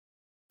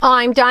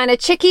I'm Dianna,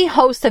 Chycki,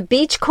 host of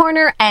Beach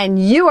Corner, and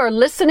you are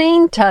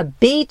listening to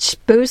Beach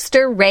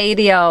Booster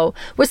Radio,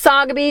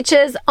 Wasaga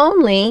Beach's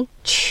only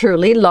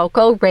truly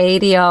local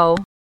radio.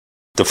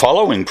 The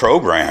following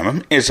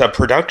program is a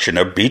production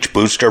of Beach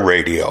Booster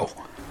Radio.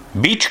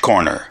 Beach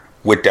Corner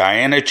with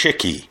Dianna,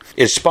 Chycki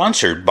is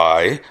sponsored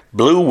by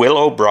Blue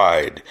Willow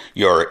Bride,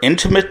 your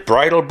intimate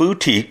bridal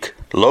boutique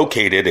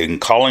located in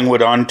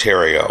Collingwood,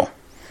 Ontario.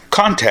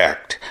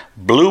 Contact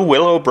Blue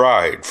Willow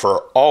Bride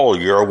for all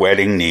your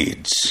wedding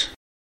needs.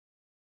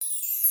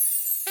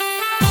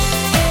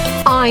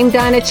 I'm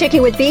Dianna, Chycki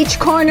with Beach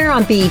Corner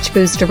on Beach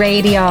Booster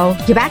Radio,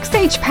 your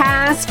backstage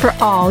pass for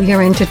all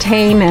your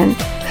entertainment.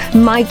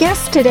 My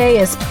guest today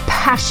is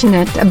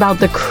passionate about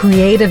the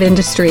creative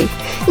industry.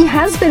 He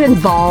has been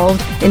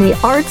involved in the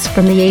arts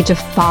from the age of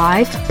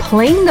 5,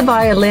 playing the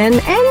violin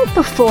and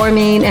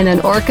performing in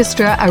an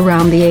orchestra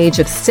around the age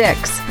of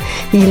 6.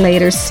 He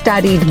later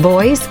studied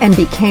voice and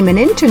became an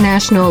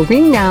international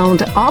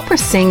renowned opera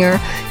singer,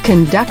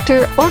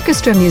 conductor,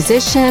 orchestra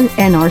musician,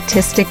 and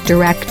artistic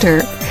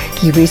director.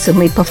 He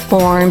recently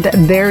performed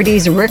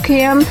Verdi's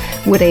Requiem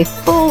with a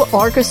full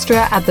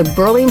orchestra at the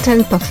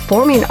Burlington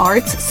Performing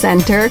Arts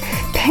Center,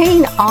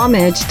 paying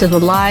homage to the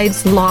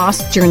lives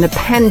lost during the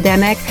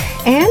pandemic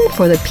and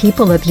for the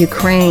people of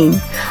Ukraine.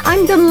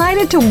 I'm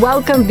delighted to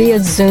welcome via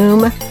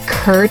Zoom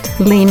Kurt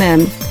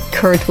LEHMAN.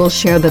 Kurt will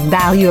share the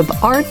value of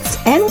arts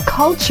and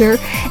culture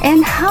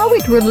and how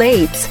it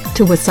relates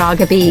to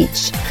Wasaga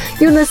Beach.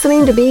 You're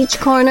listening to Beach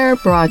Corner,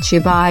 brought to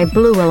you by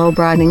Blue Willow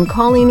Bride in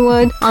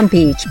Collingwood on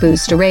Beach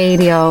Booster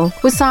Radio,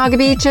 Wasaga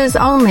Beach's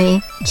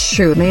only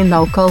truly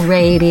local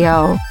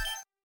radio.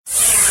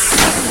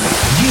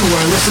 You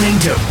are listening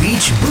to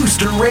Beach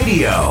Booster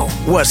Radio,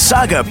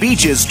 Wasaga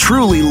Beach's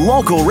truly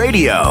local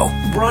radio,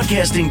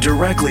 broadcasting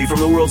directly from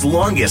the world's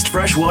longest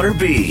freshwater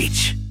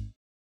beach.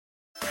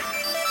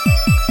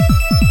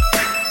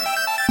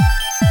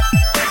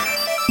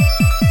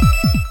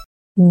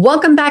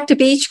 Welcome back to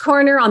Beach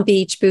Corner on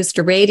Beach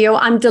Booster Radio.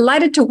 I'm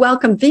delighted to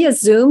welcome via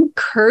Zoom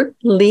Kurt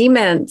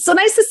LEHMAN. So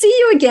nice to see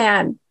you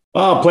again.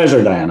 Oh,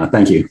 pleasure, Dianna.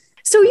 Thank you.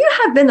 So you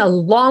have been a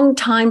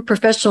longtime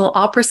professional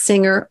opera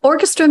singer,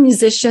 orchestra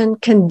musician,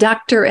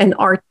 conductor, and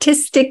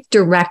artistic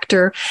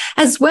director,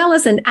 as well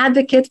as an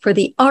advocate for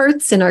the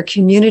arts in our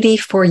community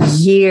for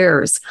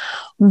years.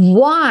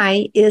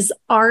 Why is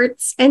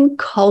arts and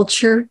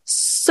culture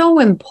so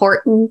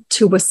important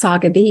to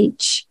Wasaga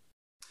Beach?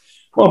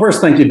 Well,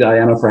 first, thank you,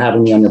 Dianna, for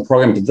having me on your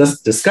program to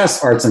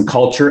discuss arts and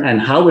culture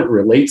and how it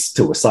relates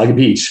to Wasaga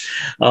Beach.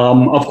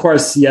 Of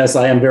course, yes,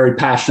 I am very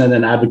passionate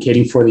and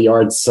advocating for the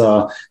arts.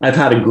 I've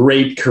had a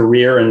great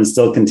career and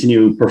still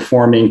continue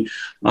performing.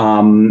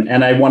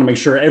 And I want to make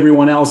sure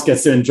everyone else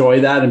gets to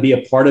enjoy that and be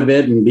a part of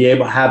it and be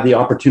able to have the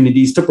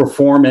opportunities to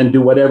perform and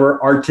do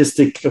whatever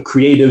artistic,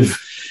 creative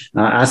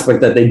aspect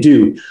that they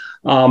do.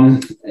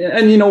 And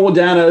you know,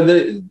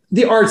 Dianna,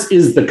 the arts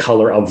is the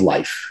color of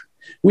life.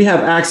 We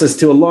have access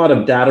to a lot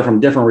of data from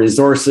different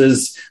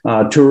resources,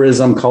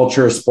 tourism,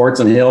 culture, sports,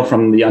 and Hill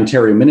from the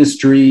Ontario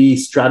Ministry,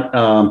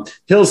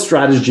 Hill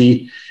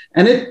Strategy,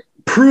 and it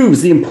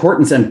proves the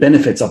importance and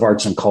benefits of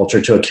arts and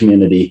culture to a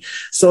community.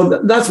 So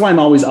that's why I'm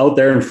always out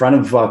there in front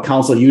of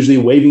council, usually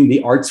waving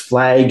the arts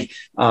flag,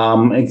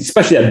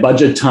 especially at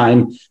budget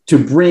time, to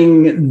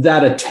bring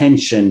that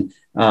attention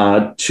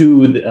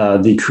to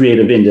the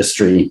creative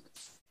industry.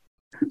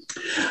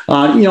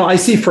 I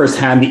see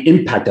firsthand the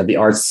impact of the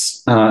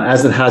arts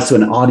as it has to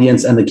an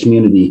audience and the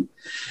community.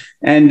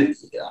 And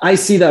I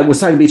see that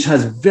Wasaga Beach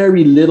has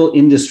very little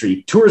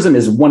industry. Tourism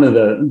is one of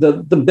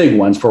the big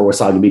ones for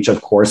Wasaga Beach,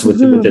 of course, with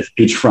this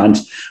beachfront,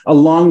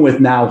 along with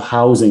now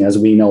housing. As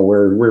we know,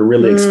 we're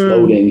really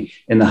exploding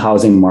in the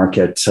housing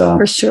market.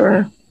 For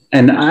sure.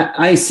 And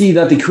I see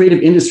that the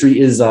creative industry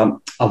is a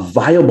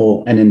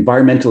viable and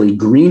environmentally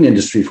green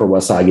industry for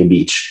Wasaga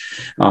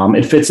Beach.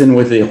 It fits in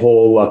with the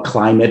whole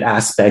climate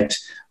aspect.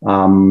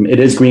 It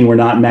is green. We're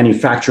not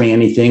manufacturing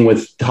anything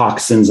with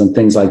toxins and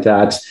things like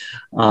that.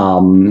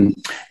 And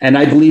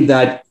I believe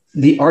that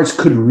the arts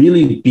could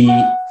really be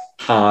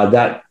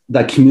that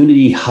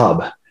community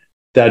hub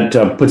that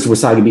puts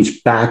Wasaga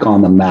Beach back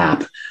on the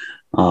map.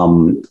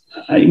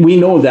 We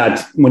know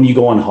that when you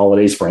go on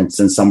holidays, for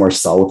instance, somewhere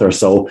south or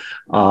so,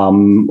 a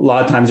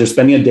lot of times you're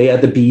spending a day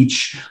at the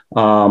beach,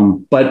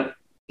 but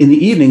in the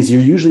evenings,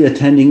 you're usually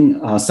attending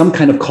some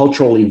kind of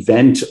cultural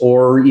event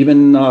or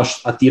even a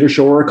theater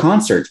show or a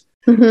concert.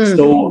 Mm-hmm.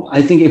 So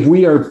I think if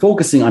we are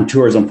focusing on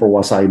tourism for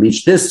Wasaga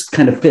Beach, this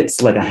kind of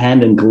fits like a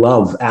hand in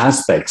glove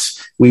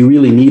aspect. We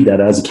really need that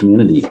as a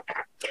community.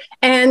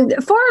 And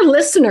for our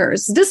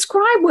listeners,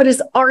 describe what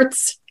is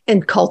arts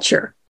and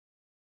culture.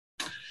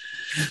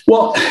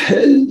 Well,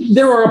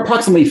 there are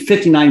approximately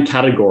 59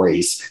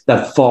 categories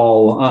that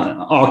fall,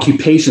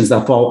 occupations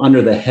that fall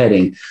under the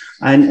heading.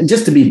 And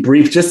just to be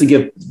brief, just to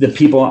give the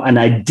people an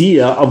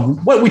idea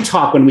of what we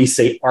talk when we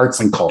say arts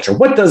and culture,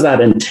 what does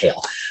that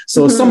entail?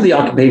 So some of the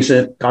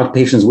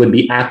occupations would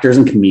be actors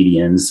and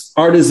comedians,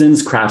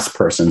 artisans,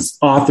 craftspersons,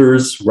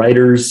 authors,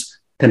 writers,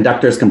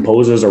 conductors,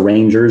 composers,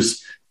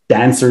 arrangers,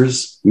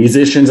 dancers,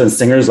 musicians and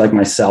singers like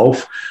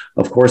myself,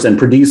 of course, and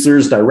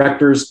producers,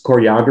 directors,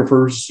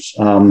 choreographers,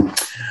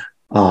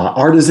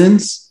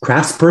 artisans,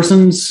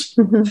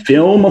 craftspersons,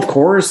 film, of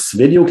course,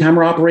 video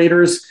camera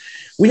operators.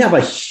 We have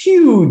a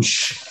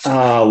huge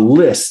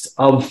list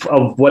of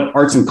what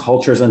arts and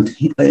cultures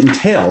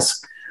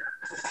entails.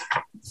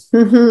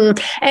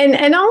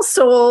 And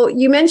also,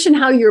 you mentioned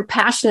how you're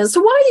passionate.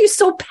 So why are you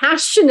so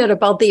passionate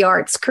about the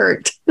arts,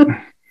 Kurt?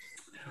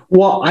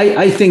 Well,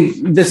 I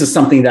think this is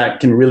something that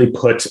can really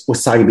put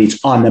Wasaga Beach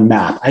on the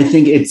map. I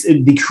think it's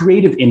the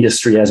creative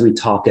industry as we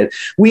talk it.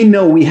 We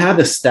know we have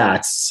the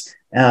stats.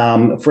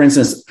 For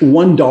instance,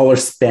 $1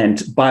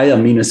 spent by a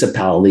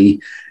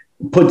municipality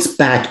puts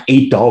back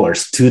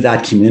 $8 to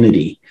that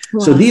community.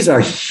 Wow. So these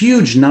are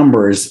huge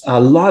numbers, a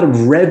lot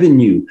of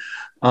revenue.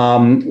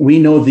 We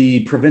know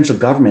the provincial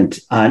government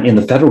and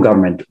the federal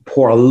government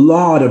pour a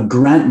lot of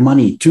grant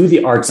money to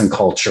the arts and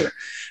culture.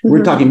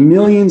 We're talking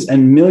millions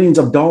and millions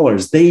of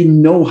dollars. They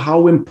know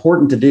how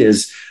important it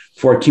is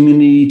for a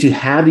community to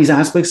have these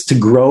aspects, to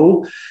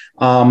grow.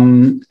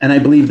 And I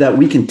believe that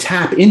we can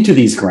tap into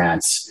these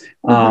grants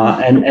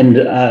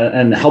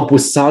and help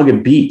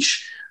Wasaga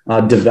Beach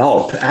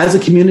develop as a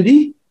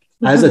community,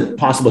 as a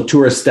possible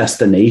tourist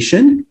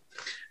destination,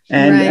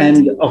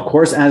 and of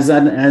course, as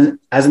an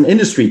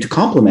industry to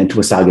complement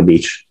Wasaga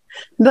Beach.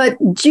 But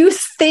do you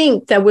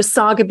think that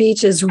Wasaga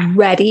Beach is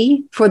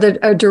ready for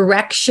a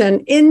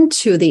direction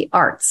into the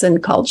arts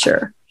and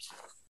culture?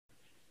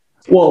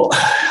 Well,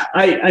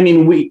 I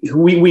mean,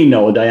 we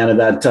know, Dianna,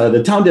 that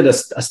the town did a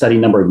study a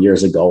number of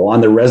years ago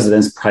on the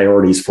residents'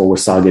 priorities for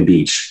Wasaga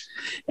Beach.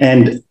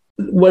 And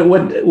what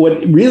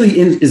really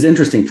is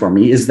interesting for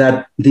me is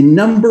that the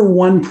number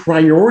one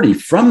priority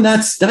from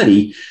that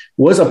study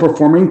was a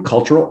performing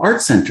cultural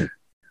arts center.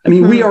 I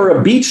mean, we are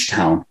a beach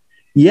town,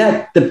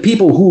 yet the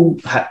people who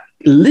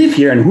live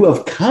here and who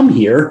have come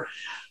here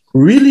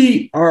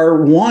really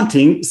are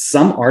wanting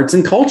some arts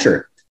and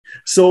culture.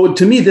 So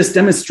to me, this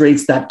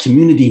demonstrates that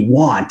community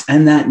want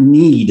and that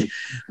need,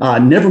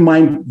 never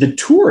mind the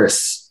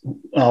tourists'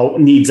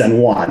 needs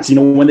and wants. You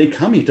know, when they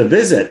come here to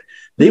visit,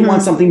 they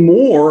want something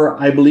more,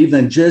 I believe,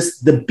 than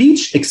just the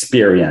beach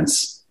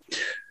experience.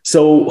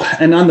 So,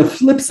 and on the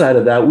flip side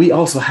of that, we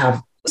also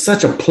have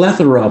such a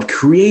plethora of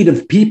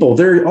creative people.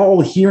 They're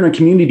all here in our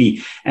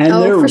community, and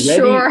they're ready.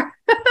 Sure.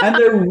 And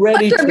they're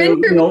ready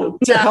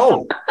to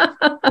help.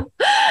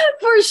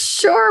 For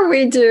sure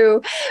we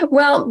do.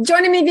 Well,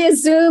 joining me via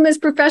Zoom is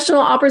professional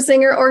opera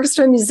singer,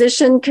 orchestra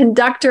musician,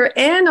 conductor,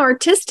 and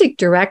artistic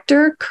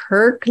director,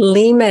 Kurt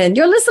LEHMAN.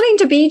 You're listening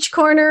to Beach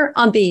Corner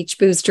on Beach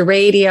Booster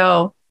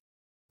Radio.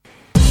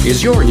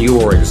 Is your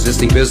new or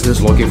existing business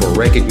looking for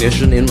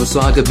recognition in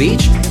Wasaga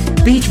Beach?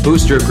 Beach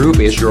Booster Group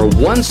is your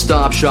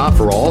one-stop shop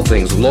for all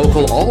things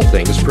local, all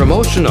things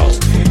promotional.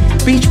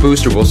 Beach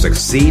Booster will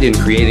succeed in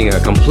creating a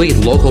complete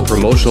local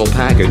promotional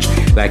package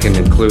that can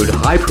include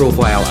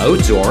high-profile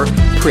outdoor,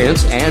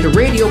 print, and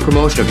radio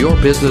promotion of your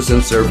business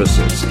and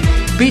services.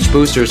 Beach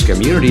Booster's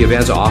community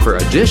events offer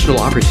additional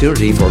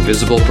opportunity for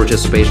visible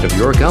participation of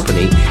your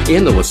company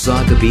in the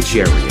Wasaga Beach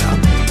area.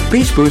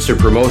 Beach Booster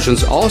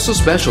Promotions also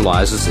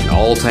specializes in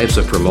all types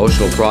of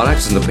promotional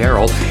products and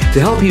apparel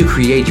to help you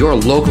create your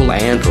local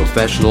and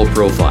professional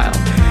profile.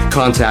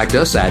 Contact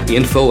us at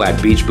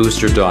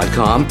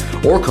info@beachbooster.com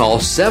or call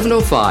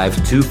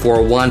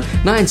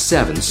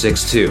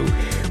 705-241-9762.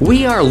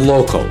 We are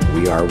local.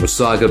 We are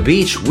Wasaga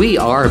Beach. We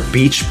are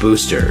Beach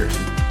Booster.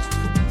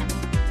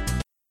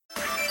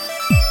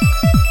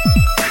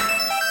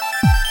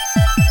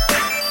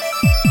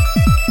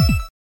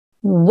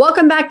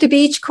 Welcome back to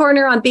Beach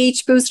Corner on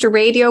Beach Booster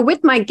Radio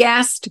with my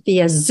guest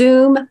via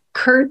Zoom,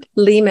 Kurt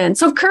LEHMAN.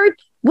 So, Kurt,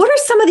 what are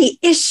some of the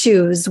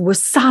issues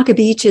Wasaga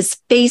Beach is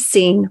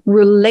facing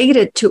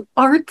related to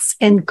arts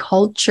and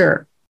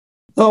culture?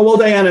 Oh, well,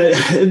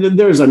 Dianna,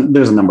 there's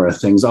a number of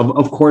things.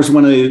 Of course,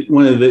 one of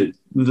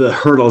the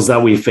hurdles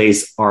that we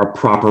face are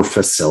proper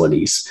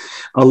facilities,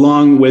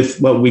 along with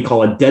what we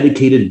call a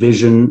dedicated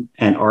vision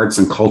and arts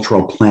and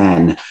cultural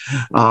plan.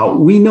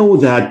 We know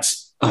that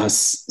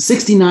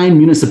 69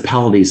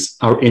 municipalities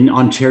are in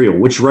Ontario,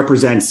 which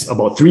represents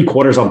about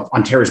 3/4 of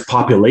Ontario's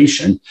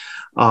population,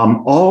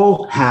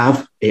 all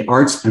have an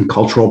arts and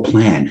cultural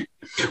plan.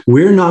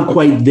 We're not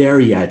quite there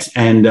yet.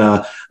 And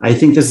I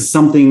think this is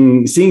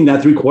something, seeing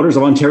that 3/4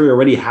 of Ontario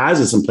already has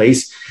this in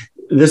place,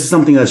 this is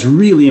something that's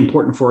really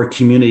important for our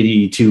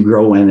community to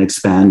grow and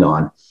expand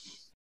on.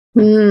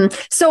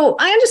 So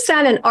I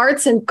understand an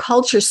arts and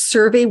culture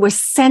survey was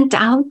sent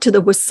out to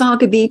the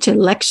Wasaga Beach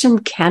election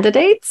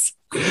candidates.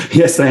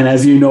 Yes, and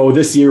as you know,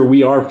 this year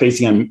we are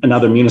facing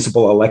another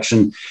municipal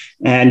election.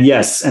 And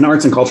yes, an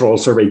arts and cultural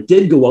survey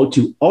did go out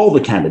to all the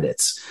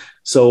candidates.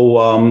 So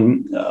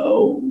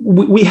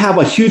we have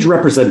a huge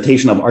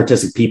representation of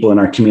artistic people in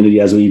our community,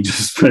 as we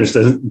just finished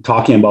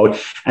talking about.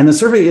 And the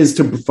survey is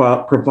to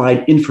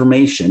provide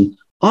information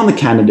on the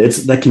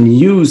candidates that can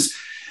use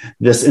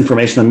this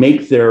information to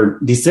make their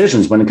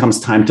decisions when it comes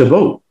time to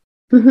vote.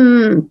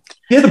 The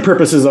other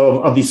purposes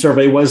of the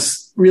survey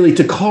was really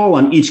to call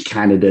on each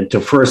candidate to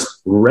first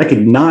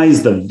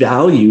recognize the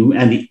value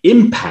and the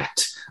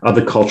impact of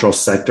the cultural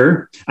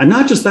sector. And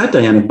not just that,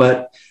 Dianna,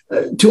 but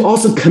to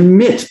also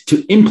commit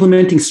to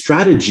implementing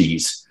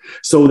strategies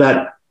so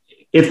that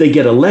if they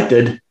get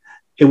elected,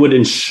 it would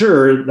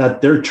ensure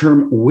that their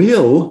term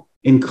will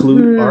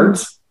include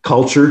arts,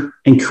 culture,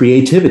 and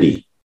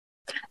creativity.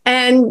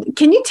 And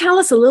can you tell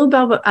us a little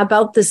bit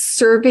about this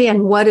survey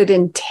and what it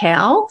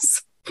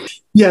entails?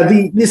 Yeah,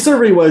 the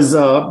survey was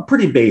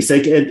pretty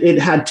basic. It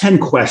had 10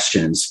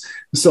 questions.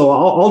 So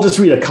I'll just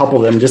read a couple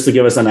of them just to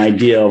give us an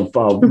idea of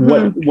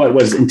what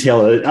was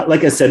entailed.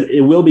 Like I said,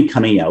 it will be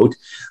coming out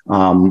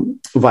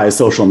via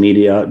social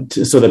media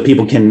so that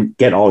people can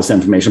get all this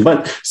information.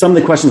 But some of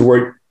the questions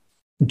were,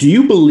 do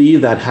you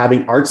believe that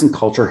having arts and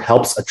culture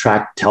helps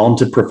attract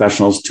talented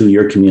professionals to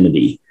your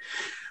community?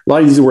 A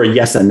lot of these were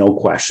yes and no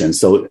questions.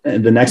 So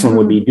the next one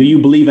would be, do you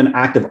believe an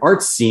active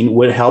arts scene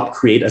would help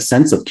create a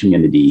sense of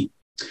community?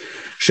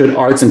 Should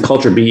arts and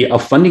culture be a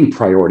funding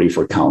priority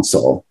for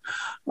council?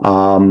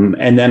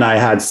 And then I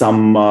had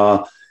some,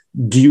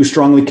 do you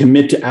strongly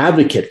commit to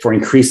advocate for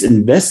increased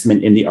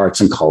investment in the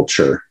arts and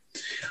culture?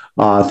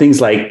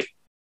 Things like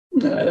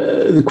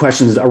the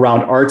questions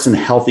around arts and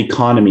health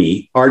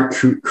economy,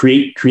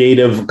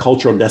 creative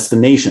cultural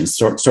destinations,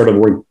 sort of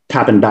we're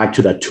tapping back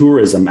to that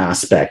tourism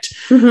aspect,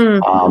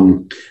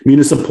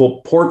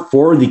 municipal support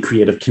for the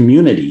creative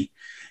community.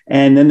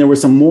 And then there were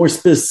some more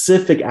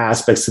specific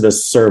aspects to the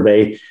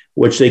survey,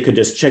 which they could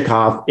just check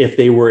off if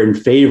they were in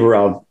favor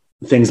of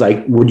things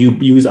like, would you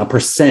use a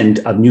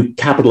 % of new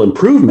capital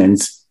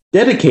improvements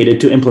dedicated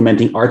to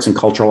implementing arts and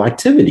cultural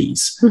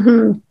activities?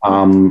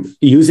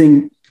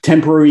 Using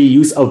temporary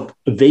use of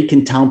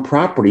vacant town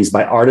properties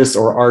by artists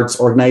or arts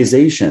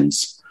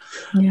organizations.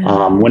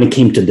 When it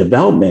came to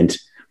development,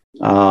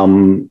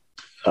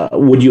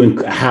 would you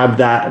have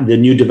the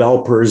new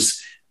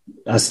developers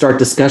start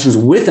discussions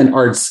with an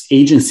arts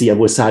agency of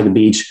Wasaga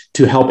Beach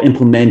to help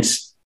implement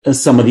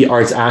some of the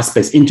arts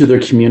aspects into their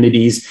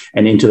communities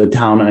and into the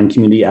town and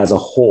community as a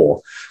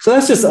whole? So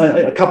that's just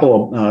a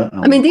couple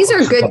of... these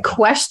are good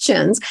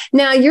questions.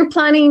 Now, you're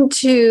planning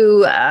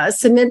to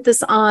submit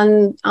this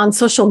on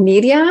social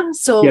media?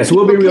 So yes,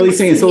 we'll be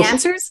releasing the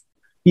answers?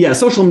 Yeah,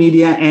 social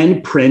media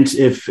and print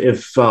if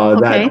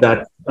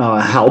that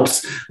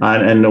helps,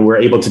 and we're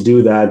able to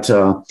do that.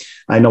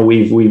 I know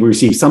we've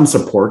received some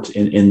support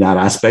in that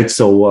aspect.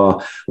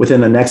 So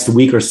within the next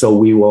week or so,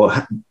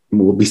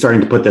 we'll be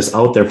starting to put this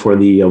out there for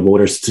the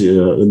voters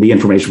the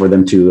information for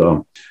them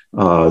to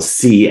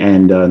see,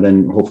 and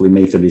then hopefully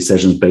make their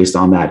decisions based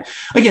on that.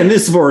 Again,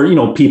 this is for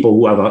people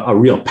who have a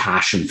real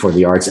passion for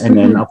the arts, and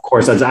then of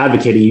course, as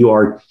advocating, you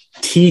are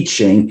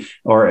teaching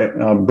or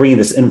bringing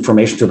this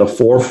information to the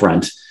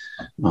forefront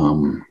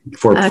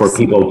for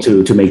people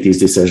to make these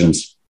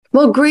decisions.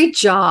 Well, great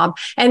job.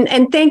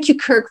 And thank you,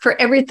 Kirk, for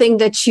everything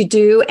that you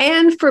do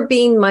and for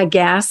being my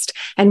guest,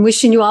 and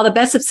wishing you all the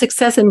best of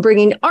success in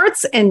bringing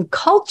arts and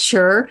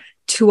culture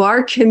to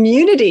our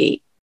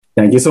community.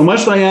 Thank you so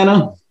much,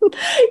 Dianna.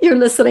 You're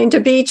listening to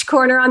Beach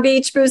Corner on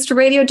Beach Booster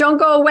Radio. Don't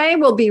go away.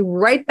 We'll be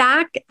right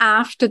back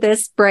after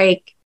this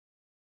break.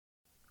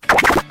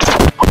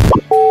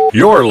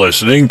 You're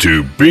listening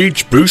to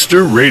Beach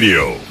Booster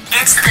Radio.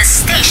 It's the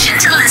station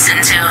to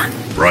listen to.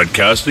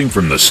 Broadcasting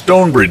from the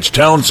Stonebridge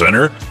Town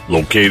Centre,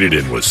 located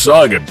in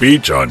Wasaga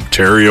Beach,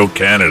 Ontario,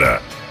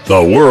 Canada.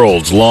 The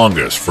world's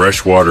longest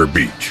freshwater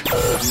beach.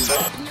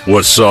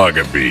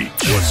 Wasaga Beach.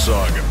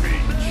 Wasaga Beach.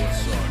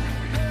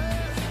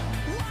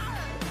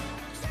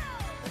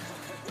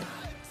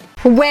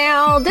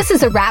 Well, this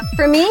is a wrap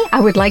for me. I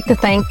would like to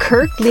thank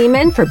Kirk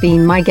Lehman for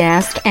being my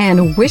guest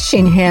and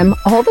wishing him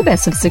all the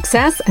best of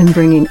success in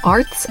bringing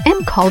arts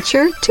and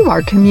culture to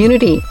our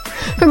community.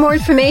 For more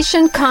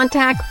information,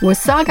 contact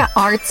Wasaga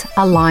Arts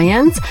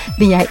Alliance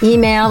via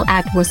email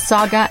at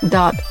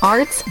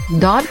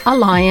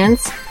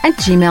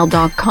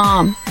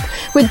wasaga.arts.alliance@gmail.com.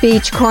 With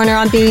Beach Corner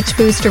on Beach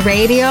Booster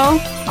Radio,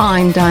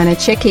 I'm Dianna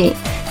Chycki.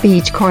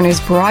 Beach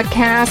Corner's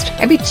broadcast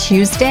every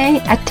Tuesday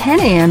at 10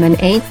 a.m. and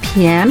 8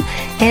 p.m.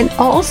 and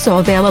also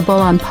available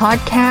on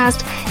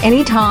podcast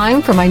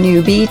anytime from my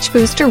new Beach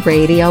Booster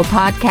Radio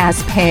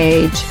podcast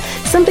page.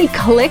 Simply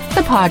click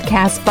the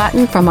podcast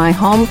button from my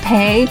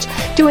homepage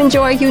to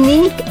enjoy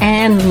unique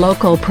and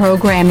local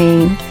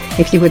programming.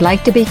 If you would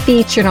like to be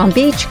featured on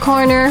Beach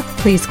Corner,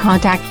 please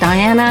contact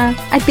Dianna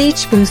at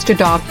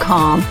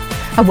beachbooster.com.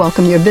 I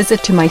welcome your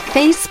visit to my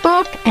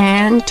Facebook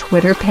and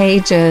Twitter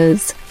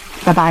pages.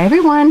 Bye-bye,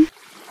 everyone.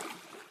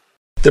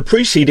 The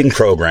preceding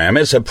program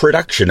is a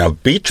production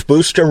of Beach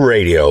Booster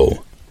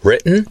Radio,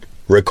 written,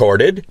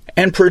 recorded,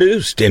 and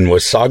produced in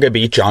Wasaga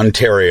Beach,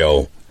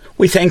 Ontario.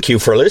 We thank you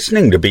for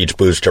listening to Beach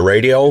Booster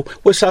Radio,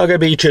 Wasaga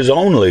Beach's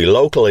only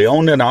locally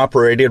owned and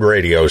operated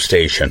radio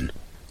station.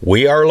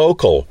 We are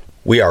local.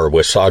 We are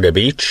Wasaga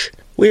Beach.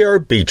 We are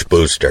Beach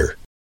Booster.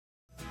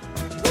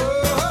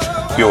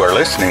 You are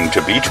listening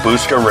to Beach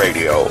Booster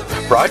Radio,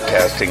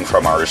 broadcasting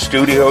from our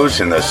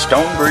studios in the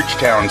Stonebridge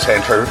Town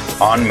Centre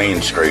on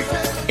Main Street,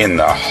 in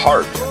the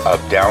heart of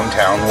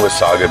downtown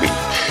Wasaga Beach.